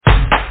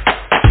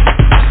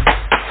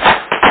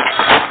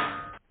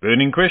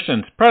Burning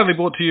Questions, proudly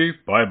brought to you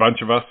by a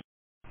bunch of us.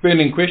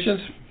 Burning Questions,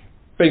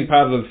 being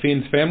part of the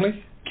FENZ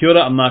family. Kia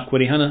ora, I'm Mark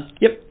Wirihana.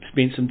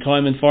 Spent some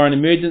time in Foreign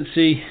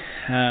Emergency.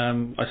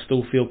 I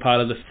still feel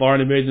part of the Foreign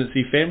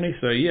Emergency family,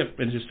 so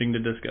interesting to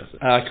discuss it.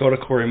 Kia ora,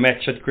 Corey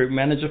Matchett, Group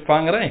Manager,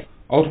 whanau.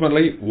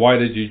 Ultimately, why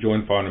did you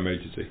join Foreign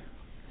Emergency?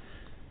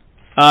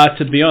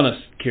 To be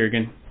honest,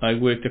 Kerrigan, I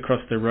worked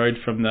across the road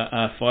from the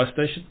fire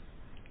station,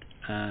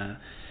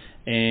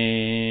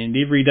 and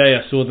every day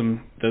I saw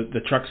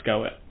the trucks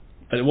go out.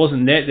 But it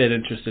wasn't that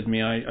interested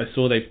me. I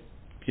saw they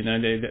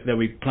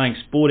were playing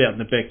sport out in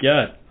the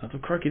backyard. I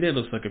thought, crikey, that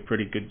looks like a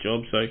pretty good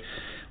job. So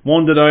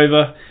wandered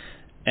over,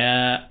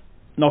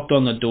 knocked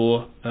on the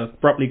door,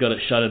 abruptly got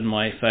it shut in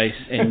my face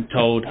and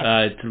told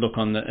to look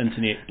on the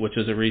internet, which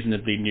was a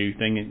reasonably new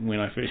thing when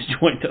I first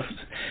joined us.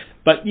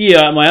 But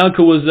my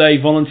uncle was a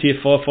volunteer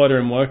firefighter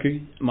in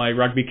Waiku. My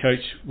rugby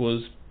coach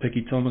was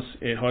Picky Thomas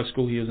at high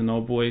school. He was an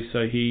old boy,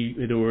 so he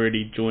had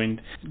already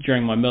joined.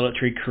 During my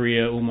military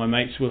career, all my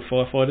mates were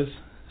firefighters.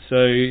 So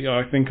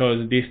I think I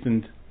was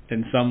destined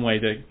in some way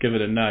to give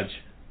it a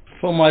nudge.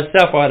 For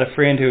myself, I had a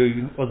friend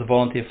who was a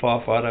volunteer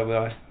firefighter where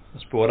I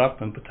was brought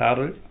up in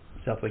Tokerau,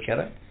 South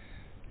Waikato.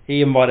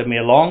 He invited me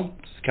along,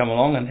 to come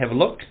along and have a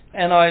look,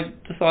 and I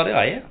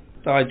decided,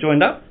 So I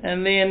joined up,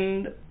 and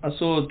then I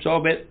saw a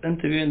job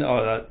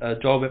a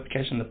job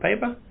application in the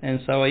paper, and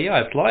so I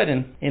applied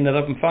and ended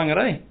up in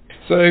whanau.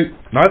 So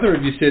neither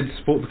of you said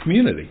support the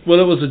community. Well,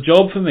 it was a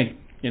job for me.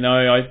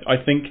 I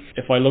think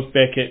if I look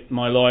back at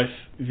my life,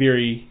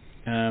 very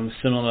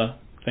similar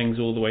things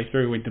all the way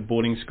through. Went to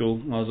boarding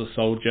school. I was a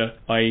soldier.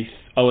 I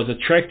was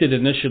attracted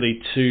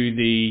initially to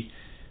the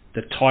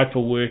type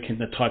of work and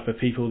the type of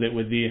people that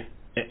were there.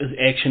 It was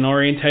action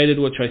orientated,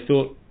 which I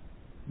thought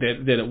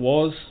that it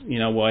was.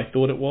 What I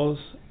thought it was.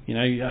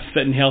 A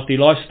fit and healthy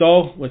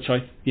lifestyle, which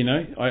I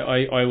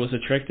was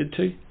attracted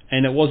to.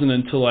 And it wasn't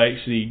until I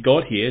actually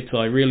got here, till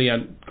I really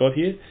got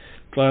here,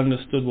 till I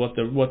understood what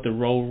the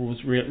role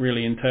was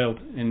really entailed.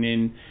 And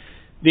then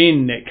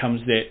that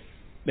comes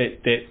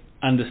that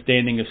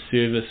understanding of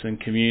service and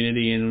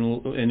community,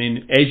 and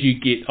then as you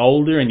get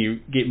older and you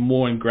get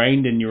more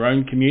ingrained in your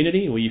own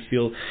community, or you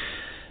feel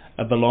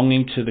a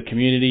belonging to the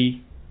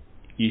community,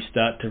 you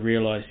start to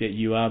realise that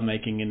you are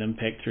making an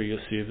impact through your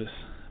service.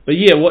 But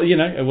it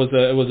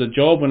was a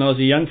job when I was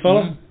a young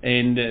fella,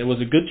 and it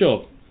was a good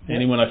job. And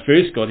then when I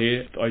first got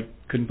here, I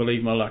couldn't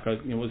believe my luck.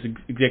 It was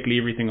exactly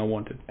everything I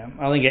wanted.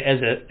 I think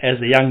as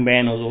a young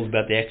man, it was all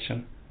about the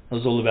action. It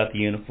was all about the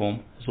uniform.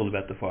 It was all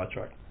about the fire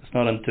truck. It's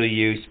not until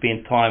you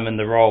spend time in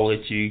the role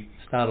that you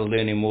started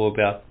learning more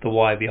about the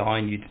why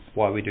behind you,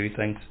 why we do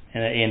things,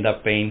 and it ended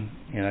up being,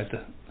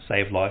 to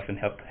save life and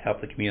help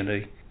the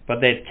community. But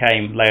that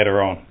came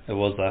later on. It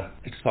was an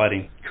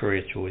exciting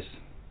career choice.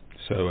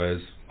 So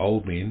as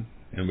old men,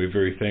 and we're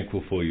very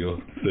thankful for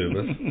your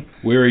service,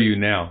 where are you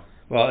now?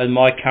 Well, in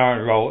my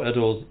current role, it's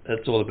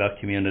all about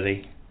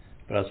community,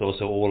 but it's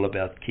also all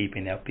about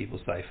keeping our people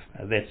safe.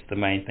 That's the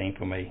main thing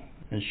for me,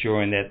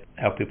 ensuring that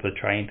our people are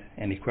trained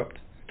and equipped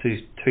to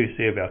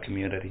serve our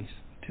communities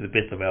to the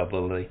best of our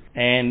ability.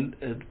 And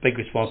a big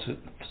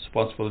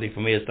responsibility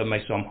for me is to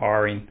make sure I'm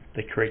hiring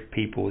the correct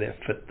people that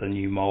fit the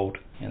new mould.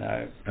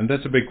 And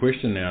that's a big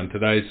question now in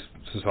today's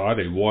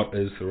society. What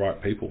is the right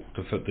people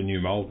to fit the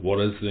new mould? What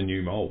is the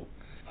new mould?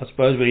 I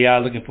suppose we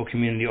are looking for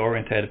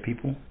community-orientated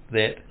people.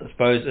 That, I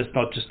suppose, it's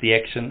not just the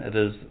action, it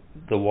is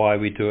the why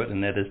we do it,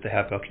 and that is to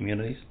help our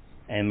communities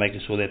and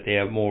making sure that they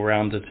are more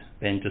rounded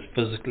than just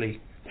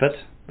physically fit.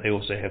 They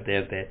also have to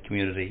have that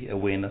community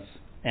awareness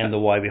and the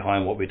why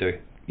behind what we do.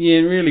 Yeah,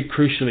 and really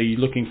crucially,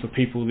 looking for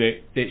people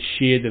that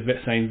share the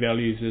same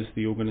values as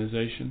the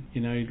organisation.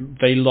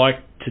 They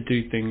like to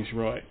do things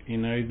right.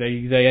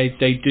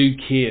 They do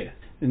care,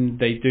 and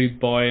they do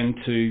buy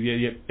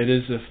into. It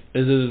is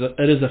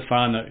a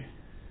whanau.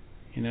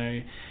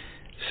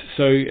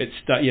 So it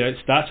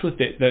starts with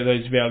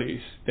those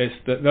values.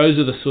 Those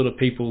are the sort of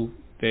people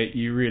that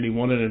you really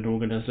want in an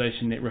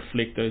organisation that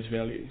reflect those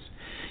values.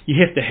 You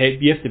have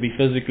to be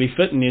physically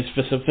fit, and there's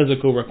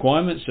physical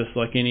requirements, just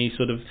like any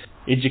sort of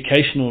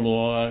educational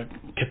or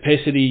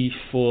capacity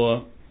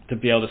to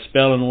be able to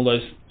spell and all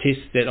those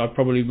tests that I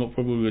probably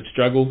would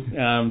struggle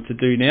to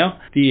do now.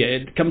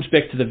 It comes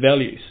back to the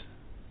values,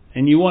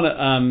 and you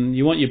want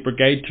your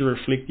brigade to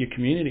reflect your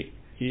community.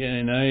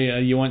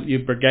 You want your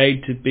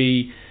brigade to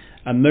be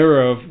a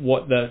mirror of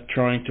what they're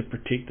trying to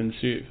protect and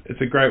serve. It's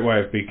a great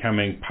way of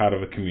becoming part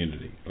of a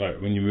community.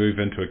 Like when you move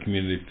into a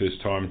community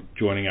first time,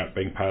 joining up,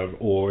 being part of,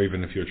 or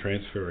even if you're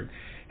transferring.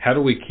 How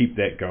do we keep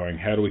that going?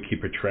 How do we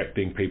keep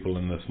attracting people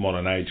in this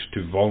modern age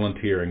to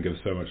volunteer and give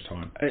so much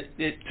time? That's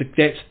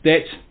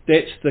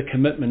the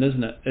commitment,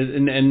 isn't it?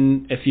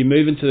 And if you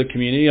move into the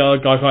community,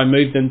 I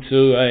moved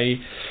into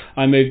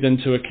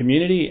a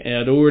community.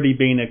 I'd already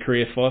been a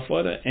career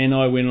firefighter, and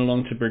I went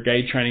along to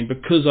brigade training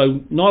because I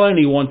not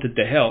only wanted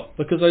to help,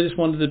 because I just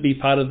wanted to be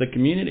part of the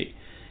community.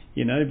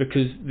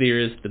 Because there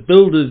is the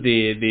builder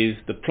there's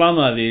the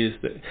plumber, there's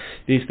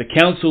the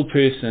council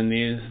person,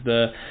 there's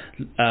the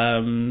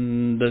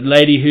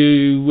lady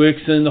who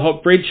works in the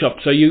hot bread shop.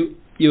 So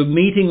you're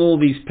meeting all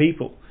these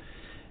people,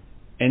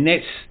 And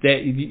that's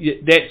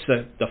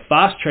the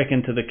fast track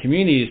into the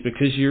community, is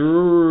because you're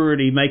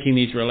already making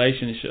these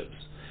relationships.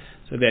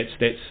 So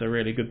that's a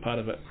really good part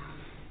of it.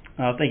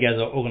 I think as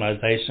an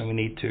organisation we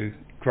need to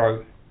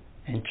grow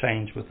and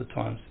change with the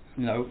times.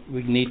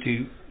 We need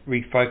to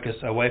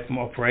refocus away from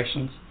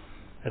operations.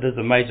 It is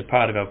a major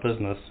part of our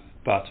business,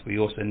 but we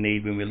also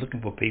need, when we're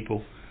looking for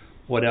people,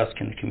 what else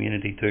can the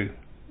community do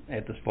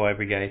at this fire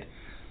brigade?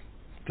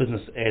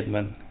 Business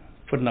admin,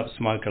 putting up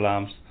smoke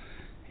alarms,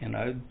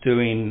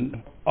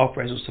 doing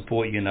operational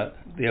support unit.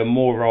 There are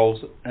more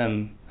roles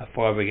in a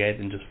fire brigade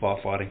than just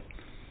firefighting,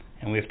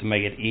 and we have to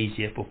make it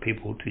easier for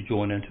people to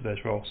join into those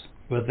roles,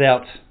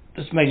 without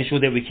just making sure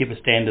that we keep a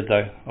standard,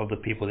 though, of the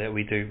people that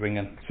we do bring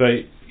in. So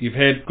you've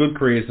had good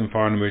careers in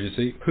fire and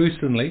emergency.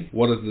 Personally,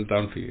 what has it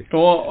done for you?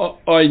 Well,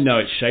 I know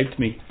it shaped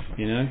me.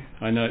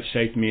 I know it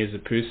shaped me as a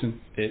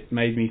person. It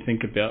made me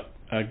think about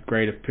a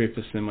greater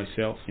purpose than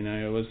myself.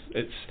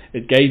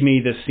 It gave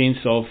me the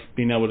sense of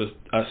being able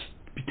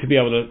to be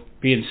able to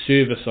be in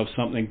service of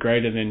something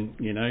greater than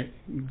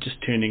just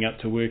turning up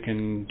to work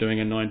and doing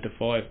a 9 to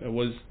 5. It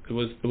was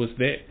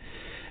that.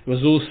 It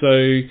was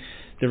also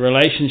the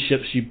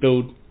relationships you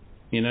build,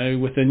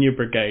 within your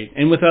brigade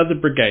and with other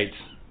brigades.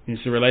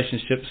 It's the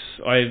relationships.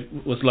 I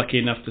was lucky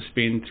enough to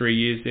spend 3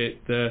 years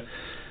at the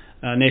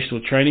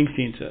National Training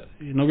Centre,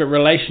 and I've got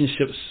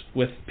relationships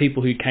with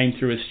people who came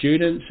through as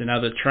students and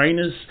other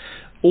trainers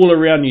all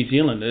around New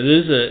Zealand. It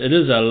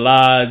is a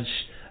large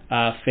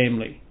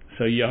family.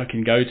 So I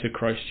can go to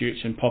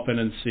Christchurch and pop in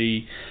and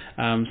see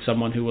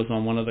someone who was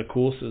on one of the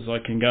courses. I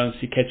can go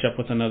and catch up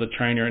with another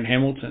trainer in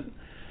Hamilton,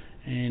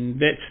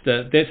 and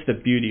that's the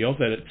beauty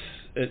of it.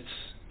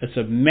 It's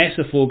a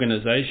massive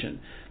organisation,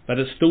 but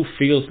it still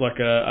feels like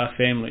a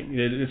family.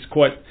 It's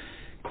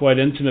quite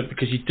intimate,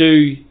 because you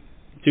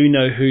do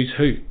know who's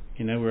who.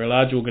 We're a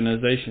large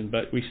organisation,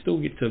 but we still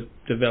get to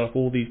develop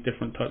all these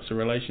different types of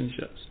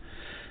relationships.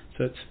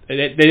 So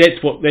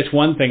that's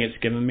one thing it's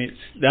given me.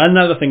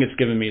 Another thing it's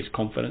given me is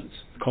confidence.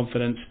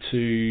 Confidence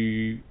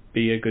to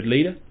be a good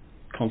leader,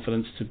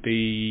 confidence to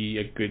be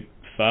a good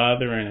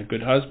father and a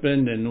good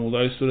husband and all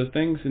those sort of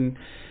things. And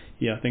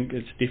I think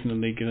it's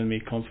definitely given me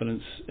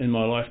confidence in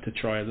my life to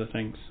try other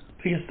things.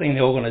 The biggest thing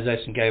the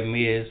organisation gave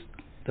me is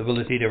the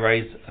ability to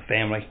raise a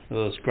family. It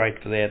was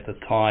great for that at the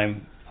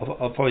time.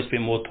 I've probably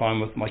spent more time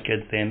with my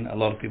kids than a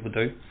lot of people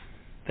do,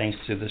 thanks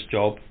to this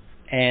job.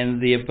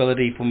 And the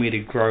ability for me to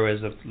grow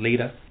as a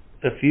leader.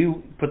 If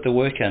you put the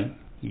work in,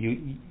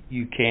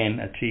 you can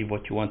achieve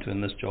what you want to in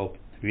this job.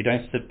 If you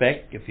don't sit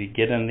back, if you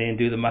get in there and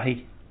do the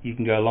mahi, you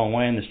can go a long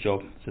way in this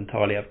job. It's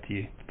entirely up to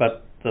you.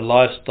 But the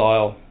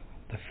lifestyle,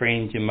 the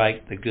friends you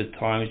make, the good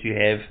times you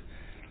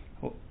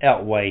have,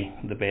 outweigh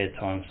the bad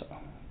times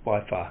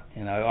by far.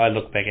 I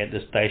look back at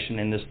this station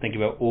and just think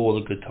about all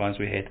the good times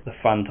we had, the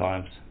fun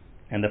times,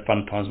 and the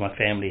fun times my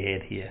family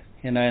had here.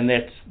 And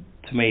that's,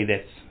 to me,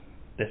 that's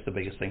the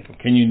biggest thing for me.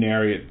 Can you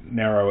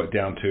narrow it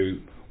down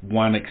to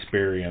one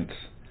experience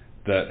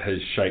that has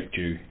shaped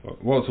you?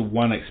 What's the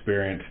one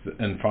experience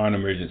in fire and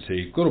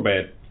emergency, good or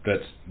bad,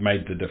 that's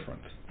made the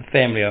difference? The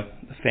family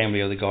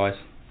of the guys,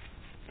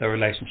 the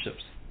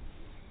relationships,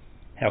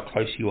 how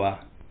close you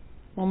are.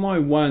 Well,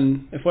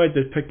 if I had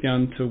to pick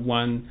down to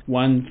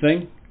one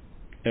thing,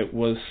 it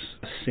was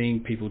seeing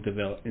people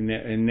develop, and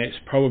that's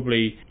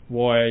probably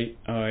why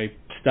I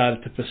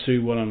started to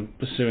pursue what I'm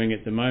pursuing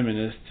at the moment,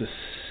 is to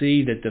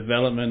see the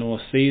development or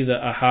see the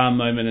aha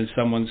moment in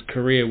someone's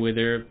career,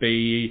 whether it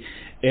be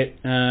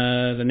at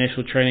the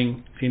National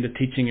Training Centre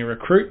teaching a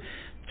recruit,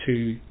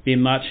 to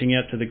them marching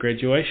out to the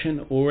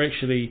graduation, or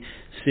actually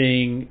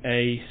seeing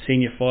a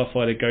senior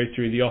firefighter go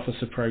through the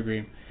officer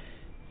program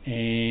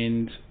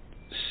and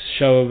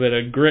show a bit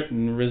of grit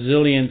and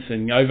resilience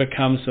and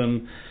overcome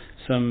some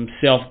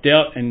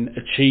self-doubt and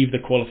achieve the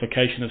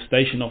qualification of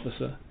station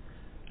officer,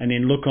 and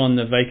then look on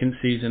the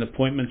vacancies and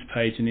appointments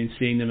page and then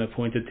seeing them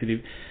appointed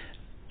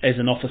as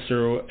an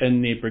officer or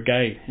in their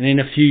brigade, and then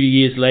a few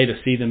years later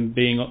see them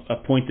being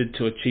appointed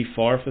to a chief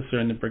fire officer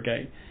in the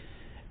brigade.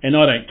 And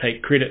I don't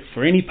take credit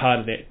for any part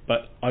of that,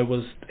 but I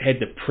had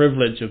the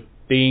privilege of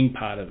being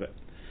part of it,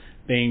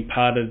 being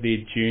part of their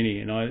journey,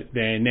 and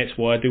that's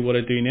why I do what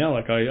I do now.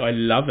 I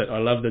love it. I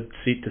love to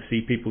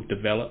see people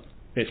develop.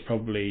 That's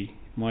probably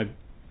my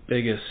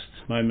biggest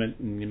moment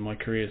in my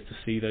career, is to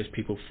see those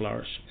people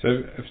flourish. So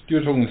if you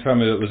were talking to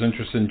somebody that was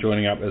interested in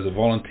joining up as a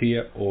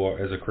volunteer or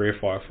as a career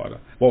firefighter,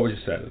 what would you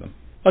say to them?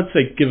 I'd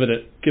say give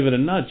it a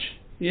nudge.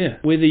 Yeah,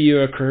 whether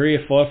you're a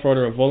career firefighter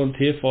or a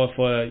volunteer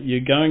firefighter, you're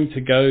going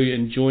to go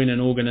and join an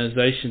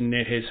organisation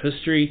that has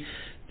history,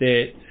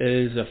 that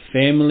is a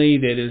family,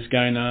 that is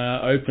going to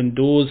open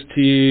doors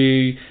to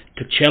you,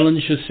 to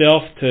challenge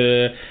yourself,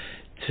 to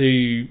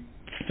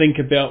think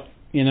about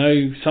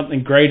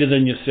something greater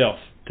than yourself,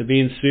 to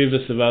be in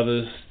service of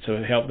others,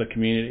 to help the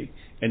community,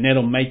 and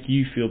that'll make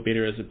you feel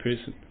better as a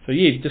person. So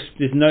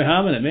there's no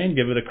harm in it, man.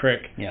 Give it a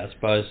crack. Yeah, I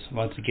suppose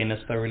once again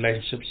it's the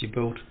relationships you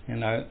build.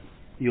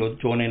 You're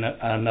joining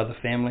another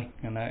family,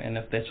 and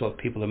if that's what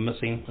people are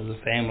missing as a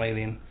family,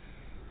 then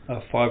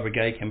Fire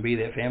Brigade can be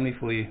that family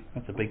for you.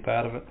 That's a big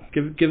part of it.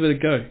 Give it a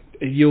go.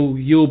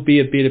 You'll be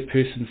a better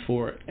person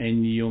for it,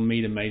 and you'll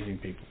meet amazing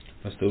people.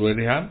 Mr.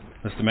 Wirihana,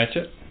 Mr.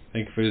 Matchett,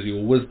 thank you for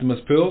your wisdom as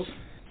pearls.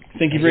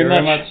 Thank you very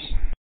much.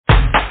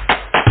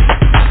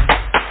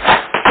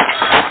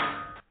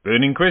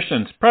 Burning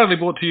Questions, proudly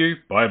brought to you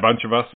by a bunch of us.